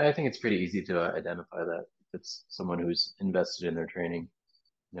 Yeah, and I think it's pretty easy to identify that if it's someone who's invested in their training.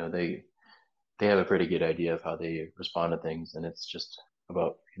 They have a pretty good idea of how they respond to things, and it's just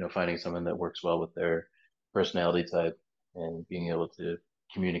about finding someone that works well with their personality type and being able to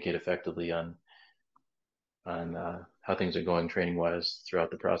communicate effectively on how things are going training wise throughout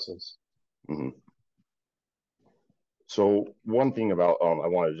the process. Mm-hmm. So one thing about I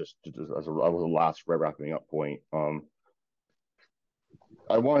wanted just as a last wrapping up point,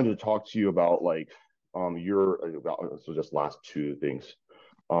 I wanted to talk to you about like your about so just last two things.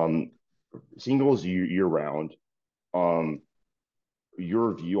 Um, Singles year round. Um,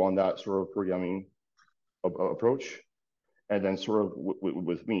 your view on that sort of programming approach, and then sort of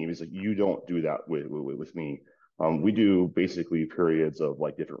with me is like you don't do that with me. We do basically periods of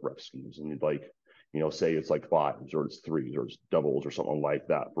like different rep schemes, and you'd like say it's like fives or it's threes or it's doubles or something like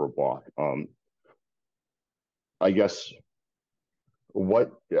that for a block. I guess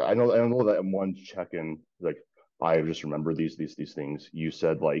what I know that in one check-in, like I just remember these things. You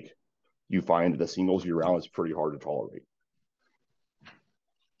said like you find the singles year round is pretty hard to tolerate.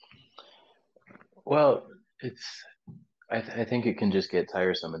 Well, it's I think it can just get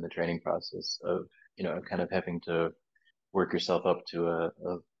tiresome in the training process of kind of having to work yourself up to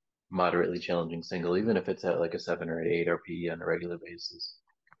a moderately challenging single, even if it's at like a 7 or 8 RP on a regular basis.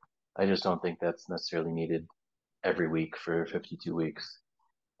 I just don't think that's necessarily needed every week for 52 weeks.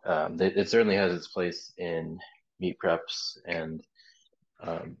 It certainly has its place in meet preps, and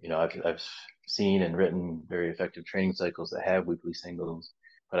I've seen and written very effective training cycles that have weekly singles,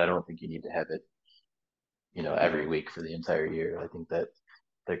 but I don't think you need to have it, every week for the entire year. I think that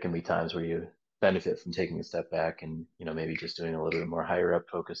there can be times where you benefit from taking a step back and maybe just doing a little bit more higher up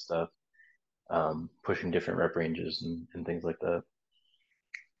focused stuff, pushing different rep ranges and things like that.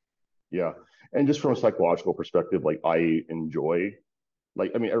 Yeah, and just from a psychological perspective, like I enjoy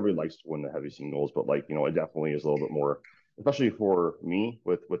like I mean everybody likes to win the heavy singles, but like it definitely is a little bit more, especially for me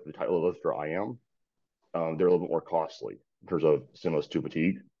with the title lifter I am. They're a little bit more costly in terms of stimulus to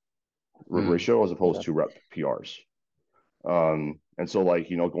fatigue Mm, ratio as opposed yeah. to rep PRs. And so like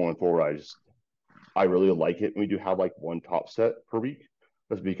going forward, I really like it. We do have like one top set per week.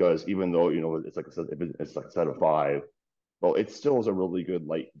 That's because even though it's like it's like a set of five, well, it still is a really good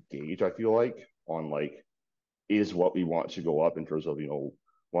like gauge. I feel like on like is what we want to go up in terms of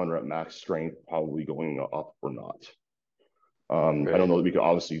one rep max strength probably going up or not. I don't Right. know that we could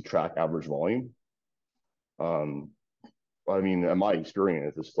obviously track average volume. Um, I mean, in my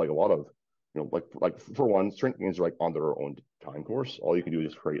experience, it's like a lot of, like for one, strength gains are like on their own time course. All you can do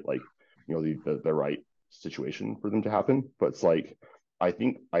is create like, the right situation for them to happen. But it's like, I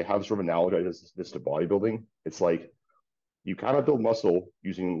think I have sort of analogized this to bodybuilding. It's like you kind of build muscle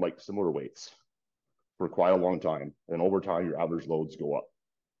using like similar weights for quite a long time, and over time your average loads go up.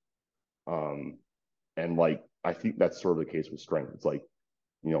 Um, and like I think that's sort of the case with strength. It's like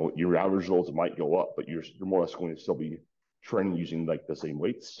your average loads might go up, but you're more or less going to still be training using like the same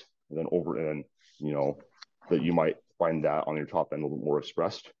weights, and then you know that you might find that on your top end a little bit more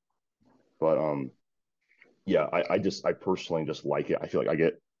expressed. But yeah, I personally just like it. I feel like I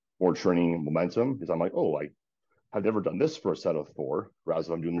get more training momentum because I'm like, oh, I've never done this for a set of four. Whereas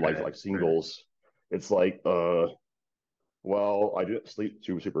if I'm doing Right, like right. singles, it's like, well, I didn't sleep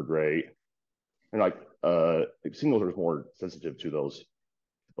super great, and like singles are more sensitive to those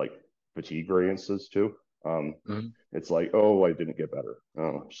like fatigue variances too. Um, Mhm. it's like, oh, I didn't get better.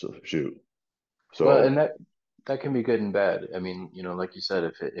 Oh, so shoot. Well, and So that can be good and bad. I mean, like you said,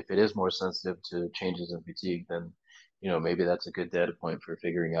 if it is more sensitive to changes in fatigue, then maybe that's a good data point for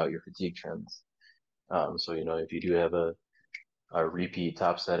figuring out your fatigue trends. So if you do have a repeat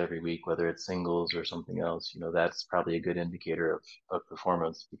top set every week, whether it's singles or something else, that's probably a good indicator of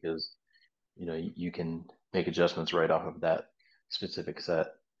performance because you can make adjustments right off of that specific set.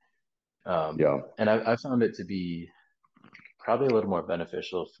 yeah, And I found it to be probably a little more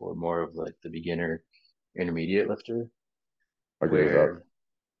beneficial for more of like the beginner intermediate lifter, I agree with that. where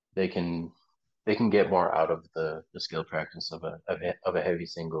they can they can get more out of the skill practice of a heavy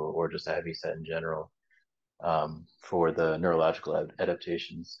single or just a heavy set in general, for the neurological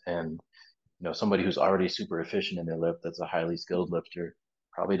adaptations. And somebody who's already super efficient in their lift, that's a highly skilled lifter,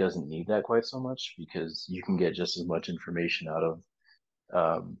 probably doesn't need that quite so much because you can get just as much information out of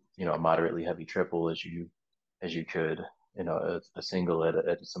a moderately heavy triple as you could a single at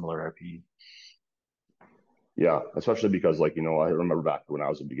a similar RP. Yeah, especially because like I remember back when I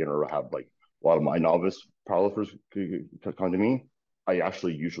was a beginner, I have like a lot of my novice powerlifters come to me. I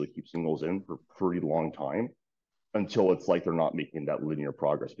actually usually keep singles in for a pretty long time until it's like they're not making that linear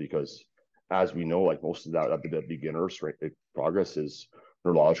progress because as we know, like most of that beginner strength progress is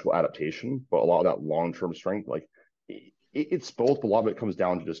neurological adaptation, but a lot of that long-term strength, like it's both, but a lot of it comes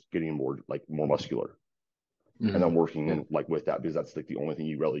down to just getting more muscular and then Mm-hmm. Yeah. working like with that because that's like the only thing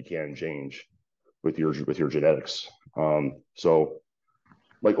you really can change with your genetics. So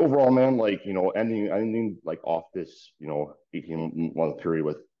like overall, man, like ending like off this 18-month period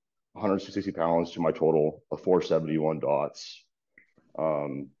with 160 pounds to my total of 471 dots,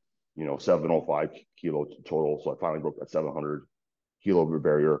 705 kilo total. So I finally broke that 700 kilo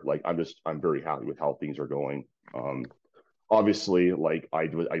barrier. Like I'm very happy with how things are going. Obviously, like I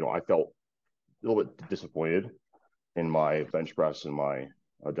felt a little bit disappointed in my bench press and my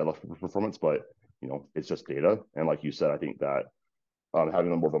deadlift performance, but it's just data. And like you said, I think that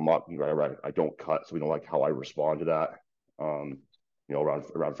having more of a mock, right, I don't cut, so we don't like how I respond to that. Um,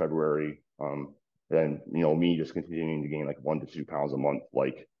 around February, and me just continuing to gain like 1 to 2 pounds a month.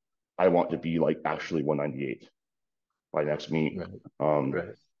 Like I want to be like actually 198 by next meet. Right. Um,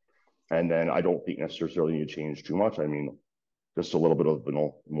 Right. and then I don't think necessarily need to change too much. I mean, just a little bit of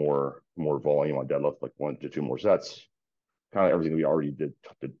more volume on deadlift, like 1 to 2 more sets. Kind of everything we already did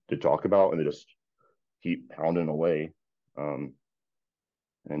talk about, and they just keep pounding away. Um,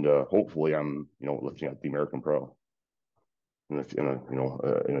 and hopefully I'm lifting at the American Pro in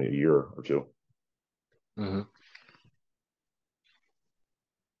a year or two. Mm-hmm.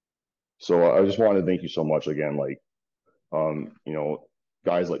 So I just wanted to thank you so much again. Like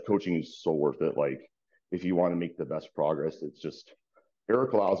guys, like coaching is so worth it. Like if you want to make the best progress, it's just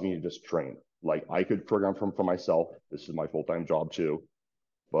Eric allows me to just train. Like I could program for myself. This is my full-time job too,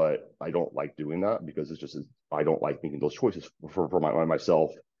 but I don't like doing that because I don't like making those choices for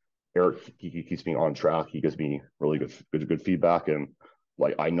myself. Eric, he keeps me on track. He gives me really good feedback, and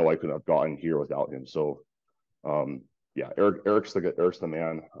like I know I couldn't have gotten here without him. So um, yeah, Eric's the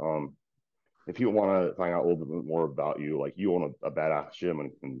man. If you want to find out a little bit more about you, like you own a badass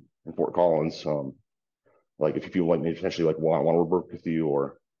gym in Fort Collins. Like if you like maybe potentially like want to work with you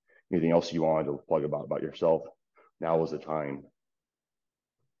or anything else you want to plug about yourself, now is the time.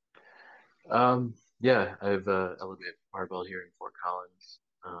 Yeah, I've elevated barbell here in Fort Collins.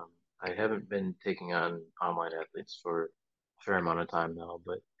 I haven't been taking on online athletes for a fair amount of time now,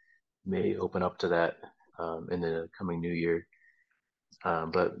 but may open up to that in the coming new year.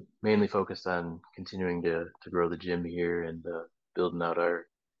 But mainly focused on continuing to grow the gym here and building out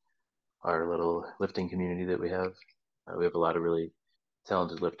our little lifting community that we have. We have a lot of really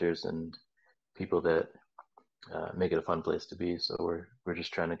talented lifters and people that make it a fun place to be. So we're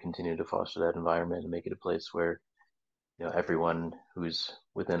just trying to continue to foster that environment and make it a place where everyone who's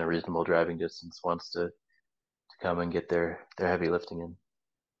within a reasonable driving distance wants to come and get their heavy lifting in.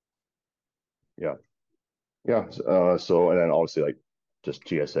 Yeah, yeah. So and then obviously like just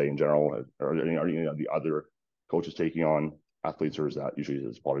TSA in general. Are any of the other coaches taking on athletes, or is that usually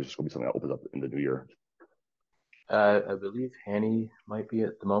is probably just going to be something that opens up in the new year? I believe Hanny might be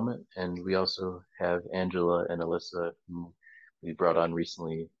at the moment, and we also have Angela and Alyssa, who we brought on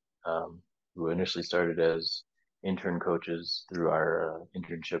recently, who initially started as intern coaches through our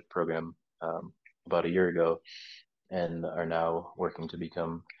internship program about a year ago, and are now working to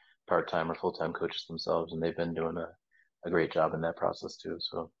become part-time or full-time coaches themselves, and they've been doing a great job in that process too.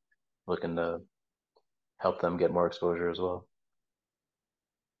 So looking to help them get more exposure as well.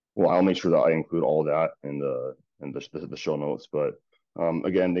 Well, I'll make sure that I include all that in the show notes. But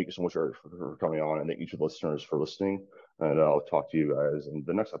again, thank you so much for coming on, and thank you to listeners for listening. And I'll talk to you guys in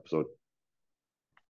the next episode.